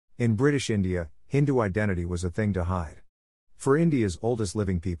In British India, Hindu identity was a thing to hide. For India's oldest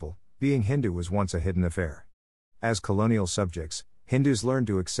living people, being Hindu was once a hidden affair. As colonial subjects, Hindus learned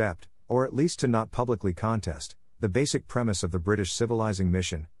to accept, or at least to not publicly contest, the basic premise of the British civilizing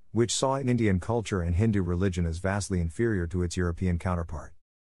mission, which saw Indian culture and Hindu religion as vastly inferior to its European counterpart.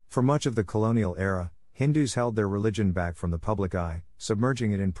 For much of the colonial era, Hindus held their religion back from the public eye,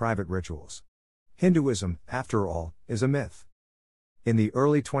 submerging it in private rituals. Hinduism, after all, is a myth. In the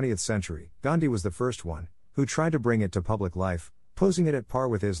early 20th century, Gandhi was the first one who tried to bring it to public life, posing it at par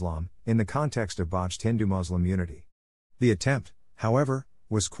with Islam, in the context of botched Hindu-Muslim unity. The attempt, however,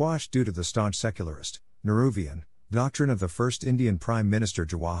 was quashed due to the staunch secularist, Nehruvian, doctrine of the First Indian Prime Minister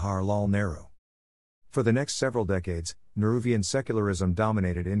Jawahar Lal Nehru. For the next several decades, Nehruvian secularism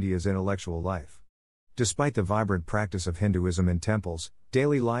dominated India's intellectual life. Despite the vibrant practice of Hinduism in temples,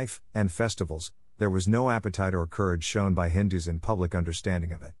 daily life, and festivals, there was no appetite or courage shown by Hindus in public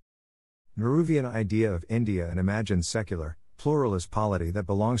understanding of it. Nehruvian idea of India an imagined secular, pluralist polity that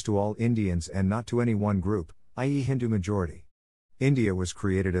belongs to all Indians and not to any one group, i.e. Hindu majority. India was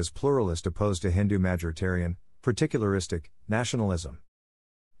created as pluralist opposed to Hindu majoritarian, particularistic, nationalism.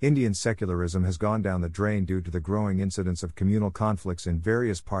 Indian secularism has gone down the drain due to the growing incidence of communal conflicts in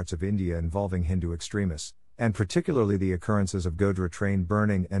various parts of India involving Hindu extremists, and particularly the occurrences of Godhra train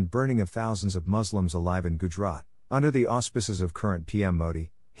burning and burning of thousands of Muslims alive in Gujarat. Under the auspices of current PM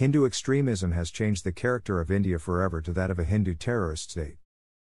Modi, Hindu extremism has changed the character of India forever to that of a Hindu terrorist state.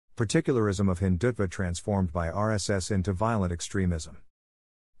 Particularism of Hindutva transformed by RSS into violent extremism.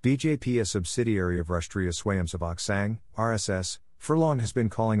 BJP, a subsidiary of Rashtriya Swayamsevak Sangh, RSS, for long has been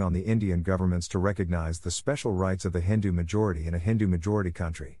calling on the Indian governments to recognize the special rights of the Hindu majority in a Hindu majority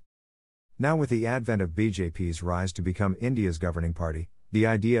country. Now, with the advent of BJP's rise to become India's governing party, the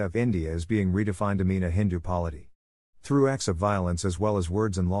idea of India is being redefined to mean a Hindu polity. Through acts of violence as well as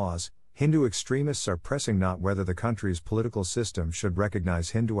words and laws, Hindu extremists are pressing not whether the country's political system should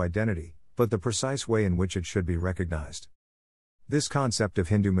recognize Hindu identity, but the precise way in which it should be recognized. This concept of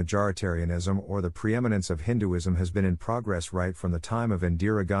Hindu majoritarianism or the preeminence of Hinduism has been in progress right from the time of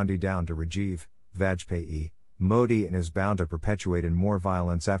Indira Gandhi down to Rajiv, Vajpayee, Modi, and is bound to perpetuate in more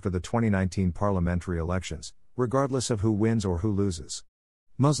violence after the 2019 parliamentary elections, regardless of who wins or who loses.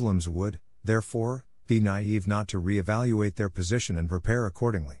 Muslims would, therefore, be naive not to re-evaluate their position and prepare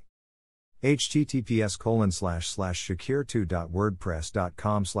accordingly.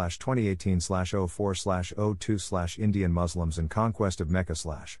 https://shakir2.wordpress.com/2018/04/02/Indian Muslims and Conquest of Mecca/.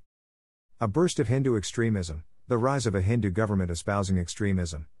 A burst of Hindu extremism, the rise of a Hindu government espousing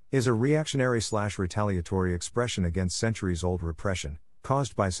extremism, is a reactionary/retaliatory expression against centuries-old repression,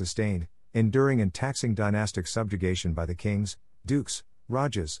 caused by sustained, enduring and taxing dynastic subjugation by the kings, dukes,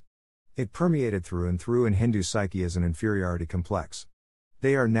 rajas. It permeated through and through in Hindu psyche as an inferiority complex.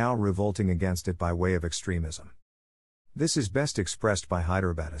 They are now revolting against it by way of extremism. This is best expressed by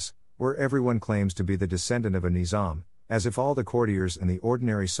Hyderabadis, where everyone claims to be the descendant of a Nizam, as if all the courtiers and the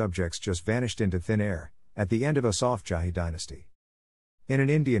ordinary subjects just vanished into thin air, at the end of a soft Jahi dynasty. In an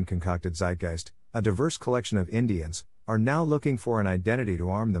Indian concocted zeitgeist, a diverse collection of Indians are now looking for an identity to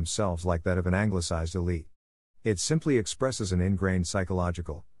arm themselves like that of an anglicized elite. It simply expresses an ingrained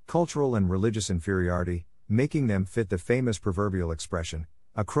psychological, cultural and religious inferiority, making them fit the famous proverbial expression,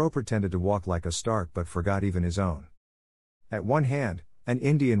 a crow pretended to walk like a stark but forgot even his own. At one hand, an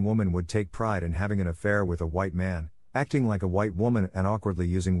Indian woman would take pride in having an affair with a white man, acting like a white woman and awkwardly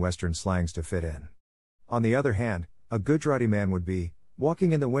using Western slangs to fit in. On the other hand, a Gujarati man would be,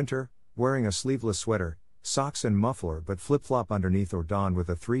 walking in the winter, wearing a sleeveless sweater, socks and muffler but flip-flop underneath, or donned with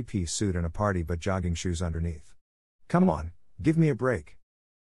a three-piece suit and a party but jogging shoes underneath. Come on, give me a break.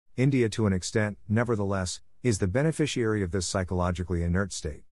 India, to an extent, nevertheless, is the beneficiary of this psychologically inert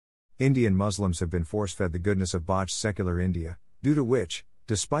state. Indian Muslims have been force-fed the goodness of botched secular India, due to which,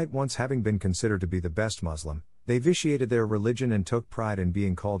 despite once having been considered to be the best Muslim, they vitiated their religion and took pride in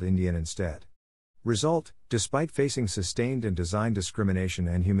being called Indian instead. Result, despite facing sustained and designed discrimination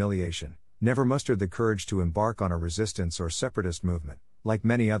and humiliation, never mustered the courage to embark on a resistance or separatist movement, like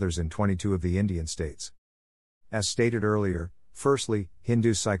many others in 22 of the Indian states. As stated earlier, firstly,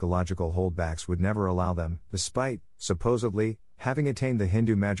 Hindu psychological holdbacks would never allow them, despite, supposedly, having attained the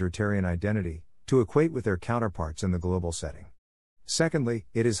Hindu majoritarian identity, to equate with their counterparts in the global setting. Secondly,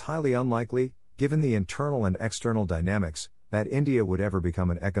 it is highly unlikely, given the internal and external dynamics, that India would ever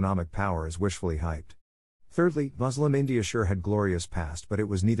become an economic power as wishfully hyped. Thirdly, Muslim India sure had glorious past, but it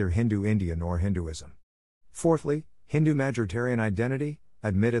was neither Hindu India nor Hinduism. Fourthly, Hindu majoritarian identity,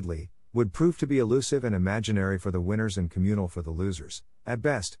 admittedly, would prove to be elusive and imaginary for the winners and communal for the losers, at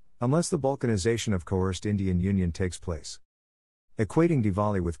best, unless the balkanization of coerced Indian union takes place. Equating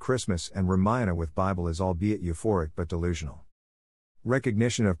Diwali with Christmas and Ramayana with Bible is albeit euphoric but delusional.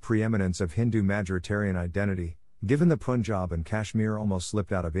 Recognition of preeminence of Hindu majoritarian identity, given the Punjab and Kashmir almost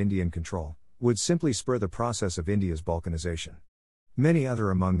slipped out of Indian control, would simply spur the process of India's balkanization. Many other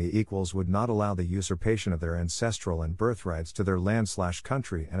among the equals would not allow the usurpation of their ancestral and birthrights to their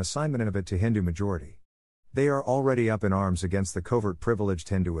land/country and assignment of it to Hindu majority. They are already up in arms against the covert privileged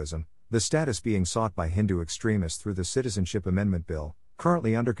Hinduism, the status being sought by Hindu extremists through the Citizenship Amendment Bill,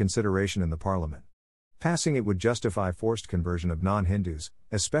 currently under consideration in the Parliament. Passing it would justify forced conversion of non-Hindus,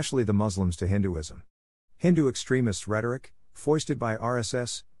 especially the Muslims, to Hinduism. Hindu extremist rhetoric, foisted by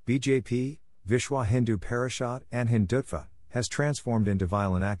RSS, BJP, Vishwa Hindu Parishad and Hindutva, has transformed into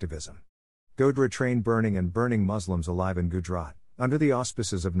violent activism. Godhra train burning and burning Muslims alive in Gujarat, under the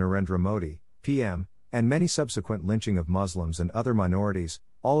auspices of Narendra Modi, PM, and many subsequent lynching of Muslims and other minorities,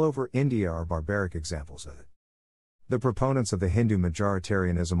 all over India are barbaric examples of it. The proponents of the Hindu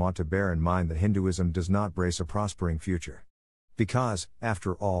majoritarianism ought to bear in mind that Hinduism does not brace a prospering future. Because,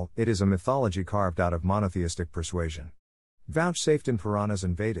 after all, it is a mythology carved out of monotheistic persuasion. Vouchsafed in Puranas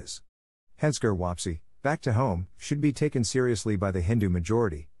and Vedas. Hencegar Wapsi, back to home, should be taken seriously by the Hindu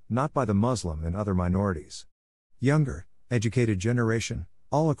majority, not by the Muslim and other minorities. Younger, educated generation,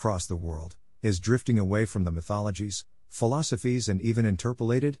 all across the world, is drifting away from the mythologies, philosophies and even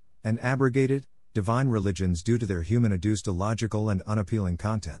interpolated, and abrogated, divine religions due to their human-induced illogical and unappealing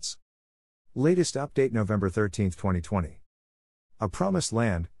contents. Latest update November 13, 2020. A Promised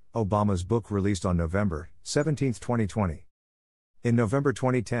Land, Obama's book released on November 17, 2020. In November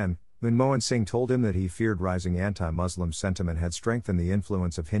 2010, Manmohan Singh told him that he feared rising anti-Muslim sentiment had strengthened the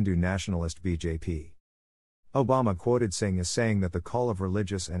influence of Hindu nationalist BJP. Obama quoted Singh as saying that the call of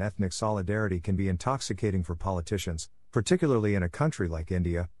religious and ethnic solidarity can be intoxicating for politicians, particularly in a country like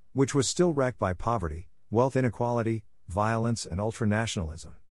India, which was still wrecked by poverty, wealth inequality, violence and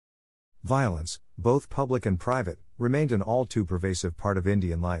ultranationalism. Violence, both public and private, remained an all too pervasive part of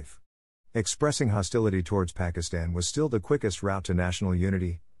Indian life. Expressing hostility towards Pakistan was still the quickest route to national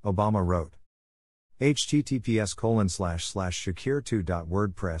unity, Obama wrote.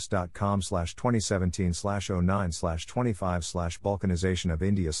 https://shakir2.wordpress.com/2017/09/25/balkanization of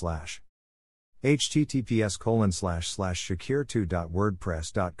India/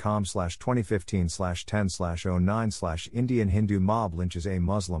 https://shakir2.wordpress.com/2015/10/09/ Indian Hindu mob lynches a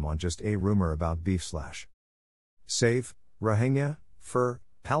Muslim on just a rumor about beef/. Save, Rohingya, Fur,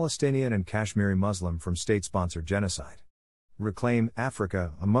 Palestinian and Kashmiri Muslim from state-sponsored genocide. Reclaim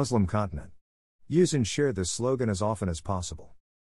Africa, a Muslim continent. Use and share this slogan as often as possible.